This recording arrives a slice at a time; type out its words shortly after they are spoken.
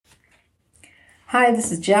Hi,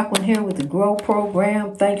 this is Jacqueline here with the Grow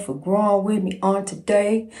Program. Thank you for growing with me on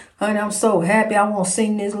today. Honey, I'm so happy. I want to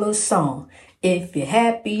sing this little song. If you're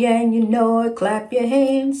happy and you know it, clap your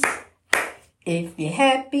hands. If you're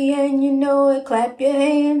happy and you know it, clap your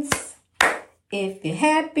hands. If you're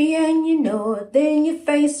happy and you know it, then your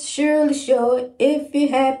face surely show it. If you're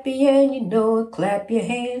happy and you know it, clap your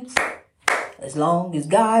hands. As long as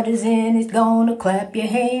God is in it, gonna clap your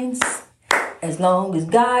hands. As long as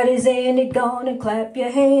God is in it, gonna clap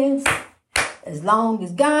your hands. As long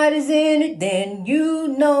as God is in it, then you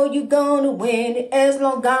know you're gonna win it. As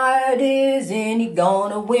long as God is in it,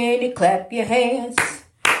 gonna win it. Clap your hands.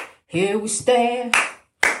 Here we stand,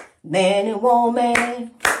 man and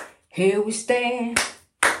woman. Here we stand.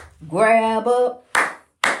 Grab up,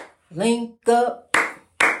 link up,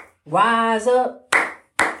 rise up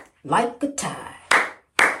like a tide,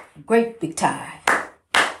 great big tide.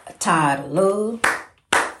 A tide of love,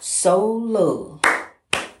 so love,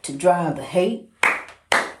 to drive the hate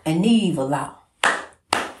and evil out,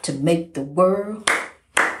 to make the world,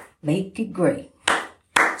 make it great.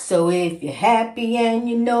 So if you're happy and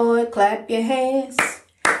you know it, clap your hands.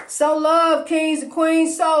 So love, kings and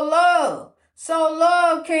queens, so love. So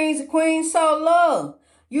love, kings and queens, so love.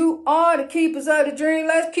 You are the keepers of the dream.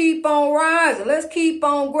 Let's keep on rising. Let's keep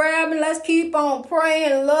on grabbing. Let's keep on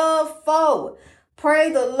praying love forward.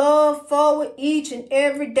 Pray the love forward each and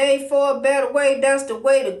every day for a better way. That's the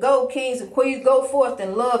way to go, kings and queens. Go forth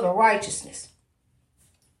in love and righteousness.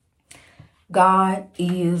 God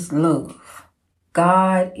is love.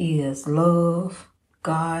 God is love.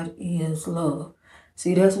 God is love.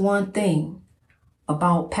 See, that's one thing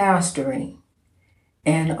about pastoring.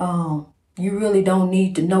 And you really don't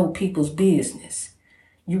need to know people's business.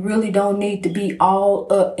 You really don't need to be all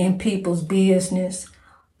up in people's business.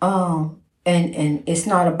 And it's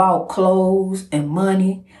not about clothes and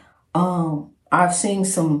money. I've seen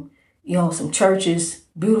some churches,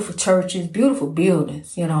 beautiful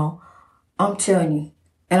buildings, I'm telling you.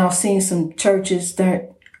 And I've seen some churches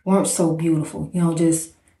that weren't so beautiful,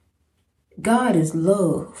 just God is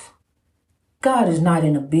love. God is not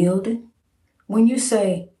in a building. When you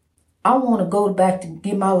say, I want to go back to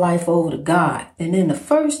give my life over to God, and then the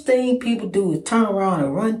first thing people do is turn around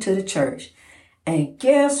and run to the church. And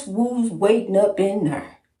guess who's waiting up in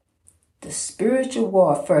there? The spiritual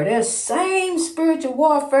warfare. That same spiritual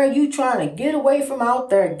warfare you trying to get away from out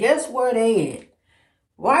there. Guess where they at?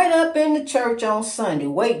 Right up in the church on Sunday,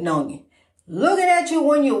 waiting on you. Looking at you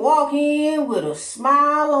when you walk in with a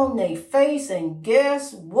smile on their face. And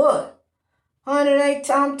guess what? Honey,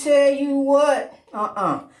 I'm tell you what.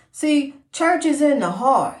 See, church is in the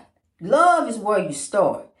heart. Love is where you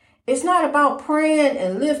start. It's not about praying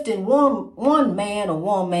and lifting one man or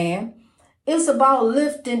one man. It's about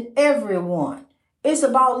lifting everyone. It's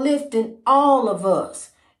about lifting all of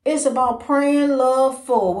us. It's about praying love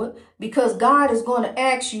forward, because God is going to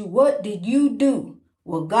ask you, what did you do?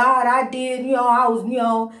 Well, God, I did,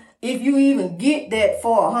 if you even get that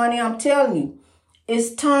far, honey, I'm telling you,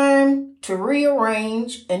 it's time to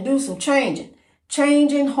rearrange and do some changing.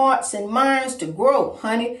 Changing hearts and minds to grow,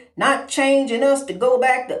 honey. Not changing us to go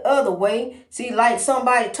back the other way. See, like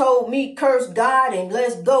somebody told me, curse God and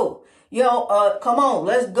let's go. Come on,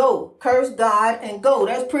 let's go. Curse God and go.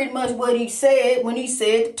 That's pretty much what he said when he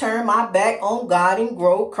said to turn my back on God and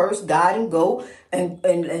grow. Curse God and go and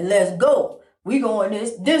let's go. We going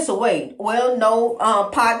this way. Well, no,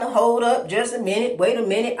 partner, hold up just a minute. Wait a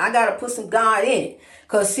minute. I got to put some God in it.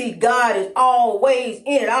 Because, see, God is always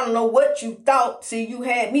in it. I don't know what you thought. See, you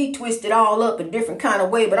had me twisted all up a different kind of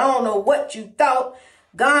way, but I don't know what you thought.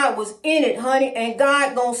 God was in it, honey, and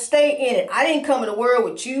God gonna stay in it. I didn't come in the world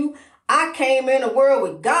with you. I came in the world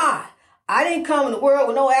with God. I didn't come in the world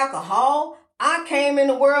with no alcohol. I came in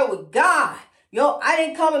the world with God. I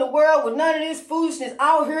didn't come in the world with none of this foolishness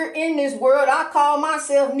out here in this world. I call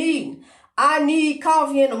myself needing. I need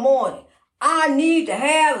coffee in the morning. I need to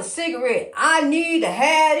have a cigarette. I need to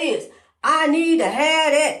have this. I need to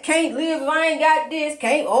have that. Can't live if I ain't got this.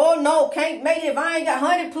 Can't make it if I ain't got,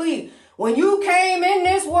 honey, please. When you came in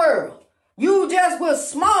this world, you just was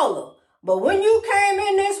smaller. But when you came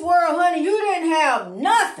in this world, honey, you didn't have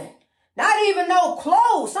nothing. Not even no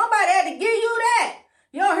clothes. Somebody had to give you that.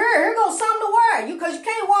 Here goes something to wear. Because you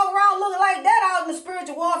can't walk around looking like that out in the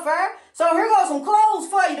spiritual warfare. So here goes some clothes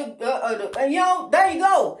for you there you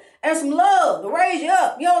go. And some love to raise you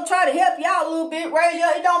up. Try to help you out a little bit, raise you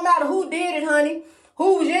up. It don't matter who did it, honey.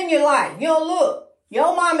 Who was in your life. Look,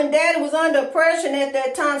 your mom and daddy was under oppression at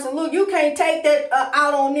that time. So look, you can't take that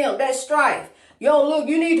out on them, that strife. Look,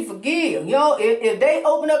 you need to forgive. If they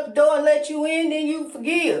open up the door and let you in, then you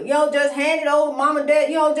forgive. Just hand it over, mom and dad.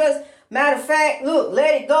 Just Matter of fact, look,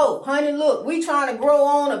 let it go. Honey, look, we trying to grow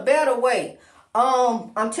on a better way.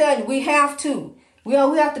 I'm telling you, we have to. We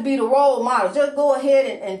have to be the role models. Just go ahead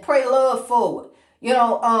and pray love forward.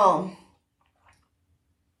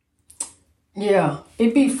 Yeah,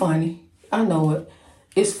 it be funny. I know it.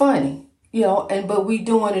 It's funny, but we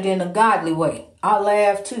doing it in a godly way. I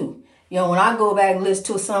laugh too. When I go back and listen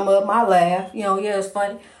to some of them, I laugh. Yeah, it's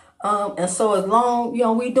funny. And so as long,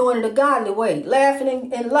 we doing it a godly way,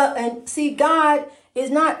 laughing and love. And see, God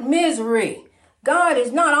is not misery. God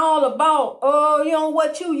is not all about,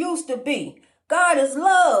 what you used to be. God is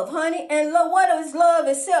love, honey. And what is love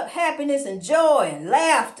except happiness and joy and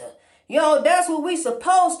laughter? That's what we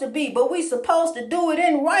supposed to be, but we supposed to do it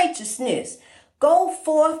in righteousness. Go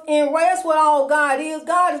forth in right. That's what all God is.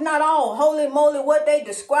 God is not all holy moly what they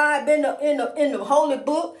describe in the holy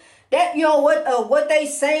book. That what they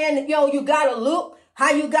saying, you gotta look,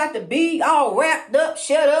 how you got to be all wrapped up,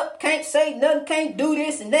 shut up, can't say nothing, can't do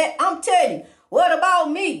this and that. I'm telling you, what about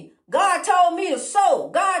me? God told me to sow.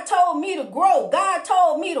 God told me to grow. God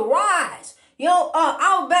told me to rise.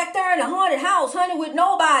 I was back there in the haunted house, honey, with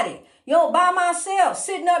nobody. By myself,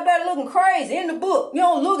 sitting up there looking crazy in the book,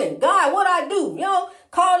 looking, God, what I do?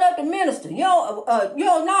 Calling up the minister,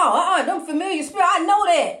 them familiar spirit. I know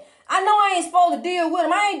that. I know I ain't supposed to deal with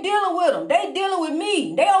them. I ain't dealing with them. They dealing with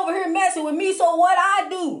me. They over here messing with me. So what I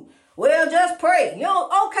do? Well, just pray.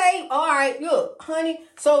 Okay. All right. Look, honey.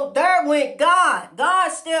 So there went God. God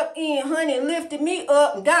stepped in, honey, and lifted me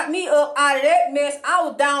up and got me up out of that mess. I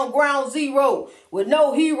was down ground zero with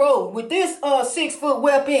no hero with this 6-foot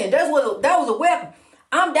weapon. That was a weapon.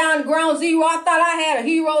 I'm down to ground zero. I thought I had a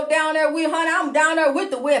hero down there with, honey. I'm down there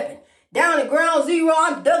with the weapon. Down at ground zero,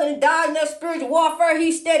 I'm ducking and dodging that spiritual warfare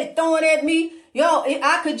he's steady throwing at me.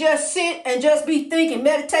 I could just sit and just be thinking,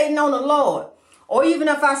 meditating on the Lord. Or even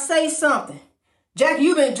if I say something, Jackie,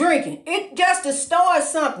 you been drinking. It just to start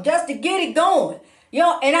something, just to get it going.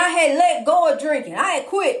 And I had let go of drinking. I had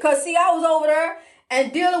quit because, see, I was over there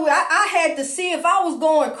and dealing with, I had to see if I was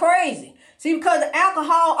going crazy. See, because the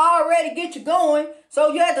alcohol already get you going,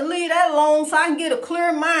 so you have to leave that alone so I can get a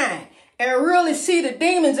clear mind and really see the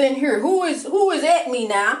demons in here. Who is at me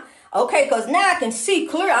now? Okay, because now I can see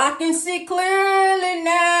clear. I can see clearly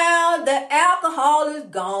now. The alcohol is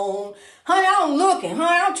gone. Honey, I'm looking.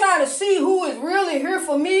 Honey, I'm trying to see who is really here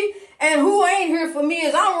for me and who ain't here for me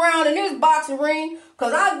as I'm around in this boxing ring.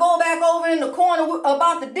 Because I go back over in the corner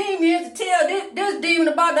about the demons to tell this demon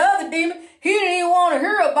about the other demon. He didn't even want to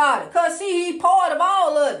hear about it. Because, see, he part of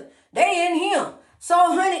all of it. They in him. So,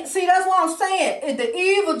 honey, see, that's what I'm saying. The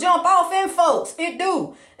evil jump off in folks. It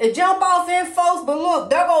do. It jump off in folks. But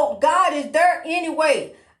look, God is there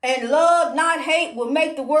anyway. And love, not hate, will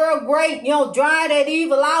make the world great. Dry that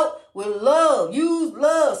evil out with love. Use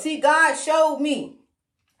love. See, God showed me.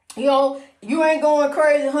 You ain't going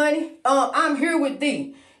crazy, honey. I'm here with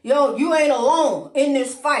thee. You ain't alone in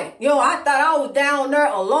this fight. I thought I was down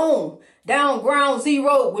there alone. Down ground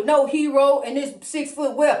zero with no hero and this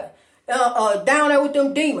 6-foot weapon. Down there with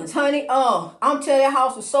them demons, honey. I'm telling you, that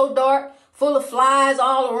house was so dark, full of flies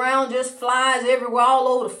all around, just flies everywhere, all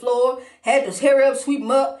over the floor. Had to hurry up, sweep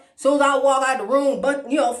them up. As soon as I walk out the room, but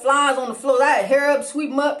flies on the floor. I had to hurry up, sweep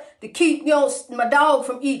them up to keep, my dog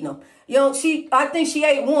from eating them. I think she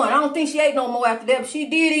ate one. I don't think she ate no more after that, but she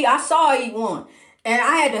did eat. I saw her eat one. And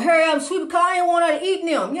I had to hurry up and sweep because I didn't want her to eat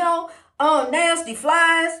them, nasty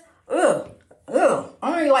flies. Ugh. I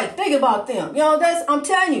don't even like think about them. I'm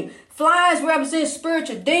telling you, flies represent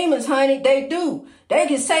spiritual demons, honey. They do. They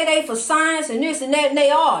can say they for science and this and that, and they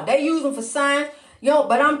are. They use them for science.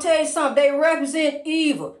 But I'm telling you something. They represent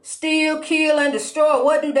evil. Steal, kill, and destroy.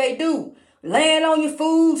 What do they do? Land on your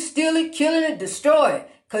food, steal it, kill it, and destroy it.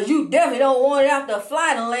 Because you definitely don't want it after a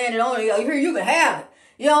fly done landed on it. Here, you can have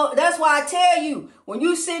it. That's why I tell you, when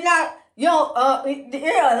you sitting out,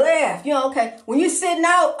 laugh, okay. When you sitting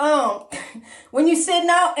out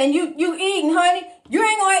and you eating, honey, you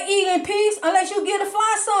ain't gonna eat in peace unless you get a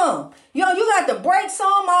fly some. You got to break some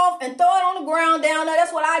off and throw it on the ground down there.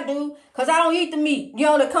 That's what I do, because I don't eat the meat,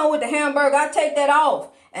 that come with the hamburger. I take that off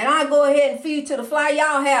and I go ahead and feed to the fly.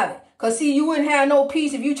 Y'all have it. Because, see, you wouldn't have no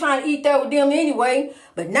peace if you trying to eat that with them anyway.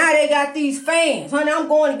 But now they got these fans. Honey, I'm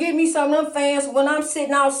going to get me some of them fans. When I'm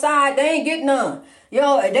sitting outside, they ain't getting none.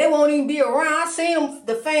 They won't even be around. I seen them,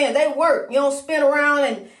 the fans, they work. Spin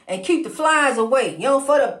around and keep the flies away,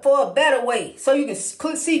 for a better way. So you can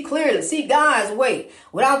see clearly, see God's way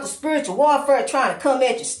without the spiritual warfare trying to come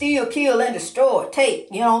at you, steal, kill, and destroy, take,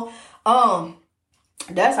 That's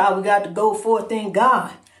how we got to go forth in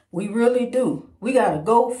God. We really do. We got to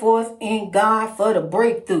go forth in God for the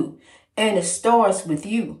breakthrough. And it starts with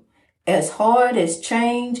you. As hard as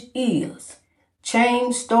change is,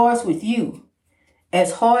 change starts with you.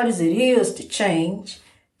 As hard as it is to change,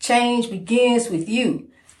 change begins with you.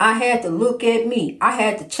 I had to look at me. I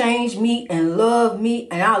had to change me and love me.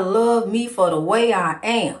 And I love me for the way I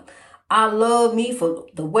am. I love me for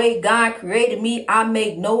the way God created me. I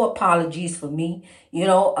make no apologies for me.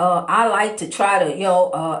 I like to try to,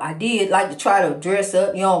 I did like to try to dress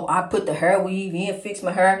up. I put the hair weave in, fix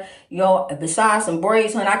my hair. Besides some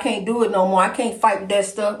braids, honey, I can't do it no more. I can't fight with that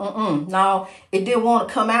stuff. No, it didn't want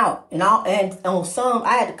to come out. And on some,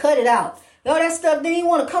 I had to cut it out. That stuff didn't even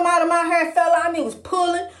want to come out of my hair. It fell out. I mean, it was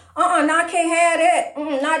pulling. No, I can't have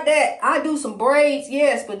that. Not that. I do some braids,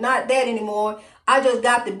 yes, but not that anymore. I just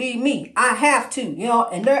got to be me. I have to,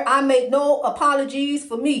 and I make no apologies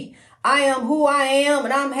for me. I am who I am,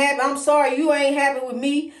 and I'm happy. I'm sorry you ain't happy with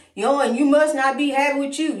me, and you must not be happy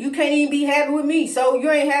with you. You can't even be happy with me, so you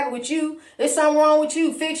ain't happy with you. There's something wrong with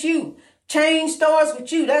you. Fix you. Change starts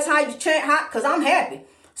with you. That's how you change, because I'm happy.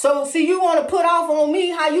 So, see, you want to put off on me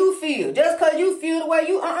how you feel. Just because you feel the way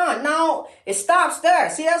you, no, it stops there.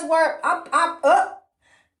 See, that's where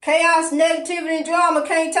chaos, negativity, and drama,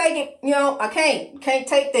 can't take it. I can't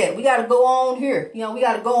take that. We got to go on here. We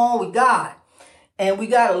got to go on with God. And we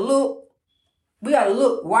got to look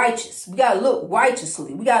righteous. We got to look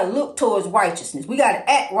righteously. We got to look towards righteousness. We got to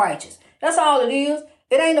act righteous. That's all it is.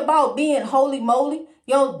 It ain't about being holy moly,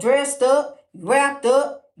 dressed up, wrapped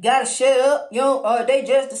up. Gotta shut up, they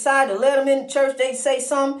just decided to let them in the church. They say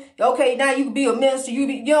something. Okay, now you can be a minister.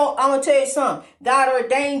 I'm gonna tell you something. God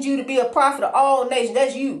ordained you to be a prophet of all nations.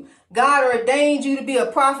 That's you. God ordained you to be a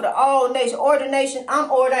prophet of all nations. Ordination, I'm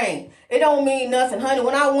ordained. It don't mean nothing, honey.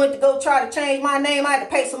 When I went to go try to change my name, I had to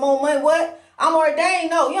pay some more money. What? I'm ordained.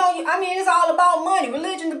 No, it's all about money.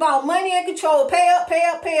 Religion's about money and control. Pay up, pay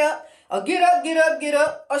up, pay up. Or get up, get up, get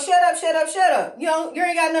up. Or shut up, shut up, shut up. You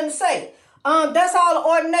ain't got nothing to say. That's all the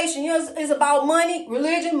ordination is about: money,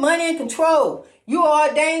 religion, money, and control. You are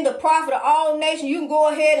ordained the prophet of all nations. You can go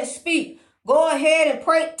ahead and speak. Go ahead and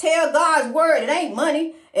pray, tell God's word. It ain't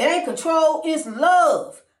money. It ain't control. It's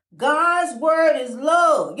love. God's word is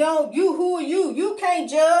love. Who are you? You can't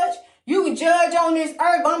judge. You can judge on this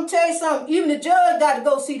earth, but I'm telling you something. Even the judge got to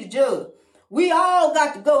go see the judge. We all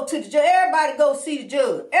got to go to the judge. Everybody go see the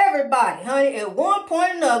judge. Everybody, honey, at one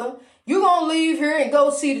point or another. You're going to leave here and go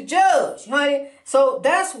see the judge, honey. So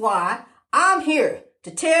that's why I'm here to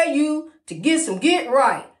tell you to get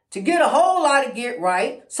right, to get a whole lot of get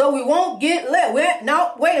right, so we won't get left.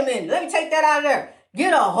 No, wait a minute. Let me take that out of there.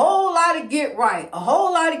 Get a whole lot of get right,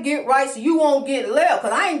 so you won't get left,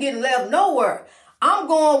 because I ain't getting left nowhere. I'm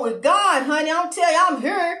going with God, honey. I'm telling you, I'm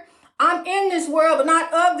here. I'm in this world, but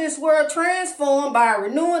not of this world, transformed by a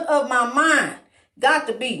renewing of my mind. Got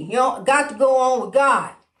to be, got to go on with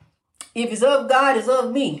God. If it's of God, it's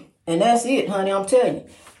of me. And that's it, honey, I'm telling you.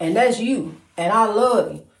 And that's you. And I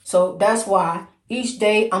love you. So that's why each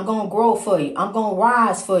day I'm going to grow for you. I'm going to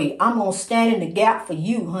rise for you. I'm going to stand in the gap for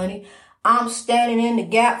you, honey. I'm standing in the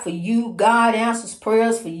gap for you. God answers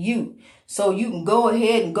prayers for you. So you can go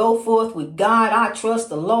ahead and go forth with God. I trust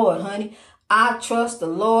the Lord, honey. I trust the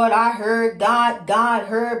Lord. I heard God. God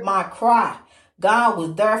heard my cry. God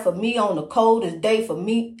was there for me on the coldest day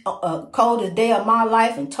coldest day of my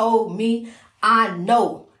life, and told me, I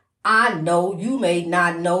know, you may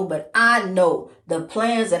not know, but I know the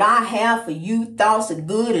plans that I have for you, thoughts of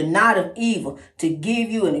good and not of evil, to give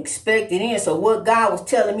you an expected end. So what God was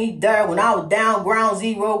telling me there when I was down ground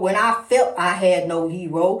zero, when I felt I had no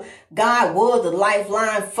hero, God was the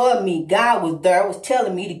lifeline for me. God was there, was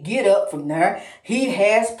telling me to get up from there. He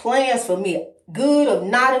has plans for me, good of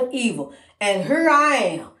not of evil. And here I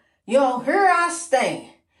am, here I stand.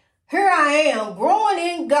 Here I am growing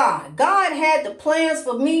in God. God had the plans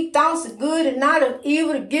for me, thoughts of good and not of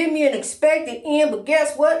evil, to give me an expected end. But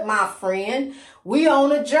guess what, my friend? We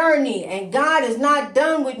on a journey, and God is not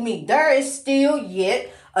done with me. There is still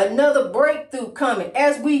yet another breakthrough coming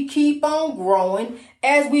as we keep on growing,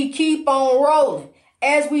 as we keep on rolling,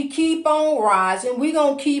 as we keep on rising. We're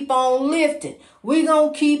going to keep on lifting. We're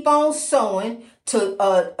going to keep on sowing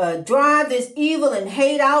to drive this evil and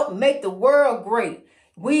hate out and make the world great.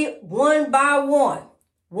 We, one by one,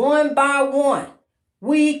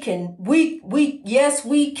 we can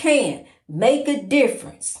make a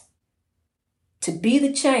difference, to be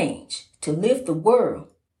the change, to lift the world,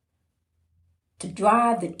 to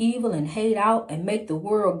drive the evil and hate out and make the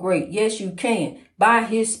world great. Yes, you can. By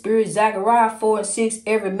his spirit, Zechariah 4:6,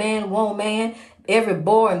 every man, woman, every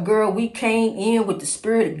boy and girl, we came in with the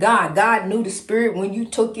spirit of God. God knew the spirit when you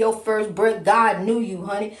took your first breath. God knew you,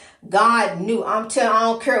 honey. God knew. I'm telling you, I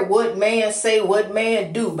don't care what man say, what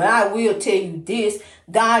man do, but I will tell you this.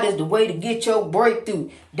 God is the way to get your breakthrough.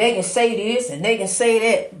 They can say this and they can say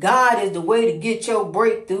that. God is the way to get your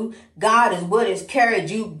breakthrough. God is what has carried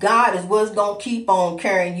you. God is what's going to keep on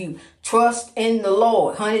carrying you. Trust in the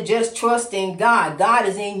Lord, honey. Just trust in God. God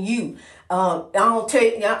is in you. I don't tell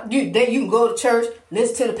you, you can go to church,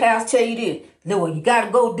 listen to the pastor tell you this. Look, you got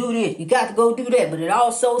to go do this. You got to go do that. But it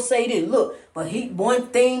also say this. Look, but one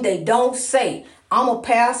thing they don't say. I'm a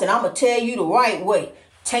pastor and I'm going to tell you the right way.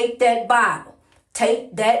 Take that Bible.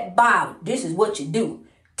 Take that Bible. This is what you do.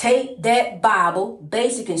 Take that Bible,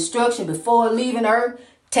 basic instruction before leaving earth.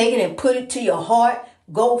 Take it and put it to your heart.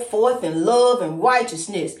 Go forth in love and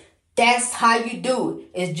righteousness. That's how you do it.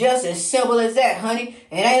 It's just as simple as that, honey.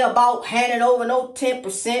 It ain't about handing over no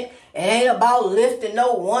 10%. It ain't about lifting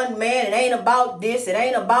no one man. It ain't about this. It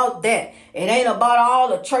ain't about that. It ain't about all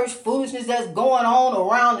the church foolishness that's going on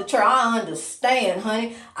around the church. I understand,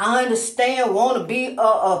 honey. I understand, want to be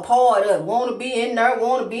a part of it, want to be in there,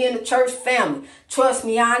 want to be in the church family. Trust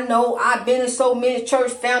me, I know I've been in so many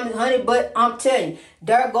church families, honey, but I'm telling you,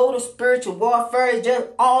 there go the spiritual warfare. Is just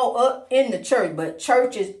all up in the church, but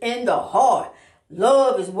church is in the heart.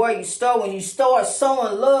 Love is where you start. When you start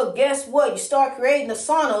sowing love, guess what? You start creating a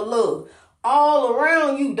son of love all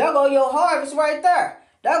around you. There go your harvest right there.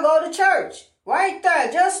 There go the church right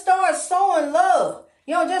there. Just start sowing love.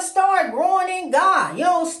 Just start growing in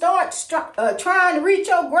God. Start trying to reach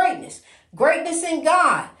your greatness. Greatness in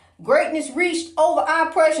God. Greatness reached over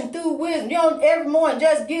oppression through wisdom. Every morning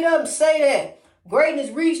just get up and say that. Greatness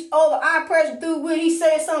reached over oppression through wisdom. He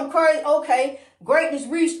said something crazy. Okay. Greatness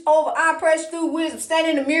reached over oppression through wisdom. Stand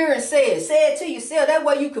in the mirror and say it. Say it to yourself. That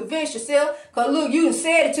way you convince yourself. Because look, you done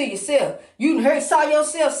said it to yourself. You done saw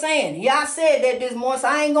yourself saying it. Yeah, I said that this morning, so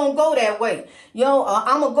I ain't going to go that way.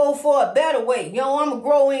 I'm going to go for a better way. I'm going to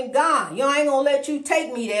grow in God. I ain't going to let you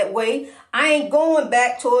take me that way. I ain't going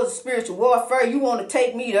back towards spiritual warfare. You want to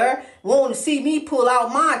take me there. Want to see me pull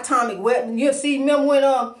out my atomic weapon. You see, remember when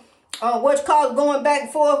what's called going back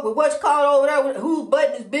and forth with what's called over there with whose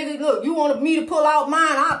button is bigger. Look, you wanted me to pull out mine,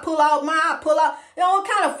 I pull out mine, I pull out. What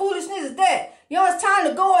kind of foolishness is that? It's time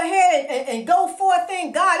to go ahead and go forth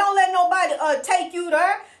in God. Don't let nobody take you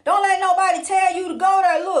there. Don't let nobody tell you to go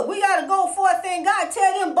there. Look, we got to go forth in God.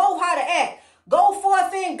 Tell them both how to act. Go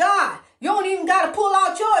forth in God. You don't even got to pull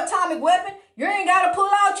out your atomic weapon. You ain't got to pull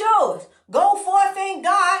out yours. Go forth in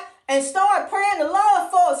God and start praying the Lord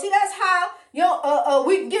for us. See, that's how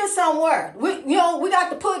we can get somewhere. We got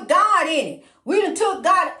to put God in it. We done took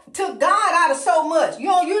God out of so much.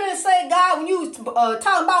 You didn't say God when you was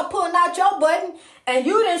talking about putting out your button, and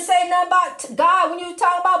you didn't say nothing about God when you was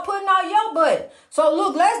talking about putting out your button. So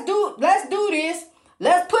look, let's do this.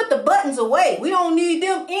 Let's put the buttons away. We don't need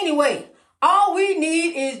them anyway. All we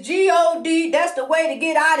need is God. That's the way to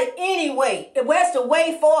get out of it anyway. That's the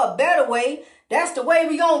way for a better way. That's the way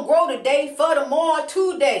we gonna grow today for tomorrow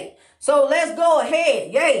today. So let's go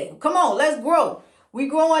ahead. Yay. Come on, let's grow. We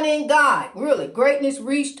growing in God. Really. Greatness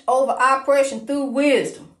reached over oppression through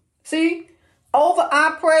wisdom. See? Over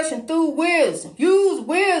oppression through wisdom. Use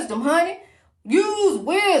wisdom, honey. Use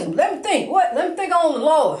wisdom. Let me think. What? Let me think on the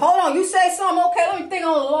Lord. Hold on. You say something. Okay, let me think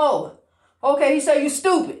on the Lord. Okay, he said you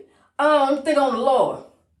stupid. Let me think on the Lord.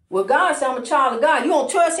 Well, God said I'm a child of God. You don't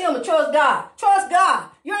trust him or trust God. Trust God.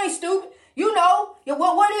 You ain't stupid. You know.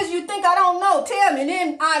 What is you think I don't know? Tell me, and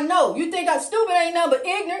then I know. You think I'm stupid ain't nothing but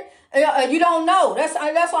ignorant. You don't know. That's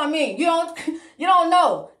what I mean. You don't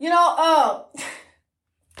know.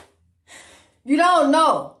 You don't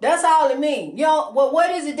know. That's all it means.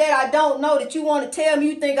 What is it that I don't know that you want to tell me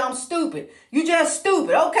you think I'm stupid? You just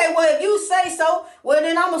stupid. Okay, well, if you say so, well,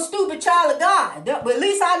 then I'm a stupid child of God. But at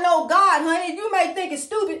least I know God, honey. You may think it's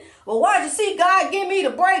stupid, but watch you see God give me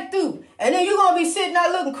the breakthrough. And then you're going to be sitting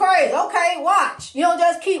there looking crazy. Okay, watch.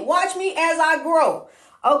 Just watch me as I grow.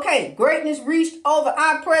 Okay, greatness reached over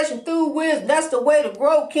oppression through wisdom. That's the way to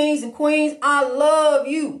grow, kings and queens. I love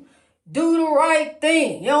you. Do the right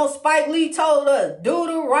thing. Spike Lee told us, do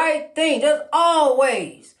the right thing. Just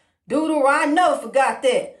always do the right. I never forgot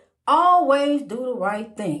that. Always do the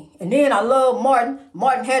right thing. And then I love Martin.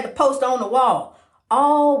 Martin had the post on the wall.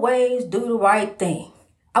 Always do the right thing.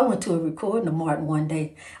 I went to a recording of Martin one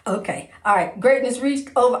day. Okay. All right. Greatness reached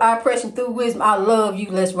over oppression through wisdom. I love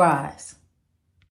you. Let's rise.